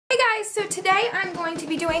Hey guys, so today I'm going to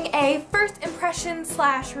be doing a first impression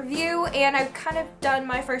slash review, and I've kind of done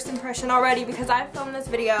my first impression already because I've filmed this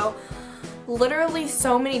video literally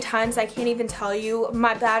so many times I can't even tell you.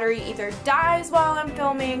 My battery either dies while I'm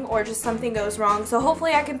filming or just something goes wrong, so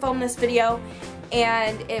hopefully I can film this video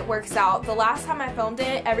and it works out. The last time I filmed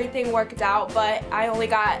it, everything worked out, but I only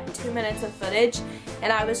got 2 minutes of footage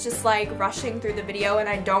and I was just like rushing through the video, and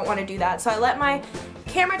I don't want to do that. So I let my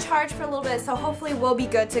camera charge for a little bit, so hopefully we'll be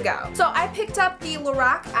good to go. So I picked up the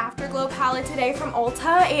Lorac AfterGLO palette today from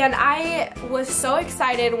Ulta, and I was so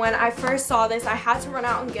excited when I first saw this. I had to run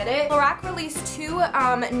out and get it. Lorac released two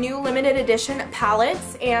new limited edition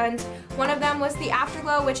palettes, and one of them was the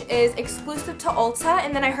AfterGLO, which is exclusive to Ulta,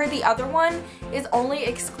 and then I heard the other one is only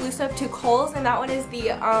exclusive to Kohl's, and that one is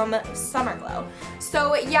the Summer Glow.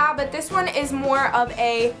 So yeah, but this one is more of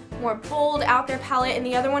a more bold out there palette, and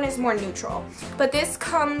the other one is more neutral. But this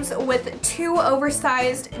comes with 2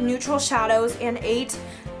 oversized neutral shadows and 8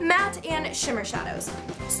 matte and shimmer shadows.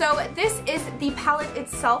 So this is the palette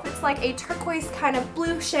itself. It's like a turquoise kind of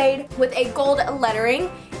blue shade with a gold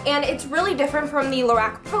lettering, and it's really different from the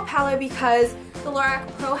Lorac Pro palette because the Lorac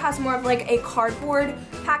Pro has more of like a cardboard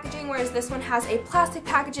packaging, whereas this one has a plastic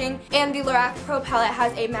packaging, and the Lorac Pro palette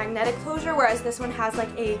has a magnetic closure, whereas this one has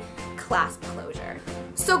like a clasp closure.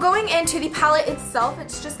 So going into the palette itself,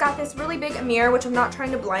 it's just got this really big mirror, which I'm not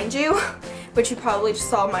trying to blind you, which you probably just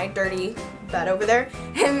saw my dirty bed over there.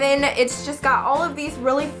 And then it's just got all of these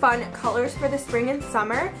really fun colors for the spring and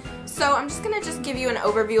summer. So I'm just going to give you an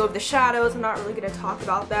overview of the shadows. I'm not really going to talk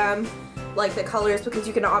about them, like the colors, because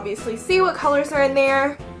you can obviously see what colors are in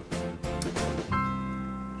there.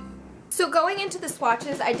 So going into the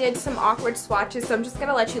swatches, I did some awkward swatches, so I'm just going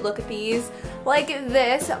to let you look at these like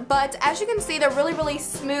this. But as you can see, they're really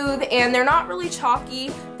smooth and they're not really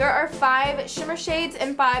chalky. There are 5 shimmer shades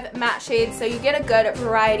and 5 matte shades, so you get a good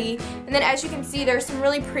variety. And then as you can see, there's some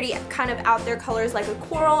really pretty kind of out there colors like a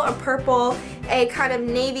coral, a purple, a kind of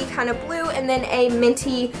navy kind of blue, and then a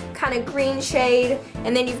minty kind of green shade.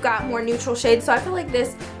 And then you've got more neutral shades, so I feel like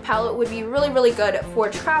this palette would be really good for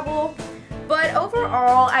travel. But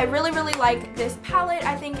overall, I really like this palette.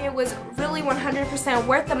 I think it was really 100%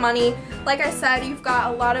 worth the money. Like I said, you've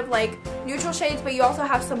got a lot of like neutral shades, but you also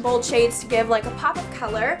have some bold shades to give like a pop of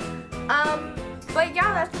color. But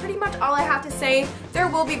yeah, that's pretty much all I have to say. There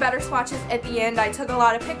will be better swatches at the end. I took a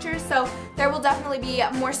lot of pictures, so there will definitely be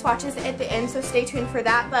more swatches at the end, so stay tuned for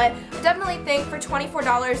that. But I definitely think for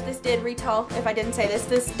 $24, this did retail, if I didn't say this,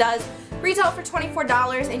 this does retail for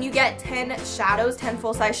 $24, and you get 10 shadows, 10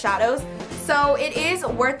 full-size shadows. So it is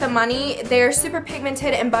worth the money. They're super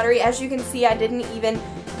pigmented and buttery. As you can see, I didn't even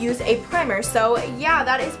use a primer. So yeah,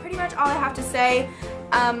 that is pretty much all I have to say.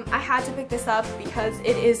 I had to pick this up because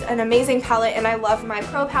it is an amazing palette, and I love my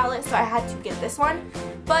Pro palette, so I had to get this one.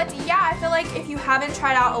 But yeah, I feel like if you haven't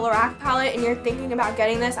tried out a Lorac palette and you're thinking about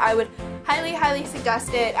getting this, I would highly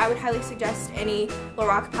suggest it. I would highly suggest any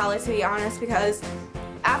Lorac palette, to be honest, because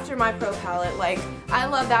after my Pro palette, like, I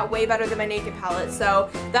love that way better than my Naked palette, so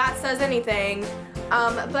that says anything.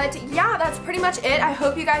 But yeah, that's pretty much it. I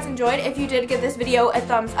hope you guys enjoyed. If you did, give this video a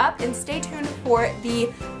thumbs up, and stay tuned for the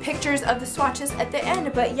pictures of the swatches at the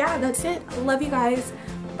end. But yeah, that's it. Love you guys.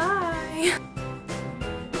 Bye.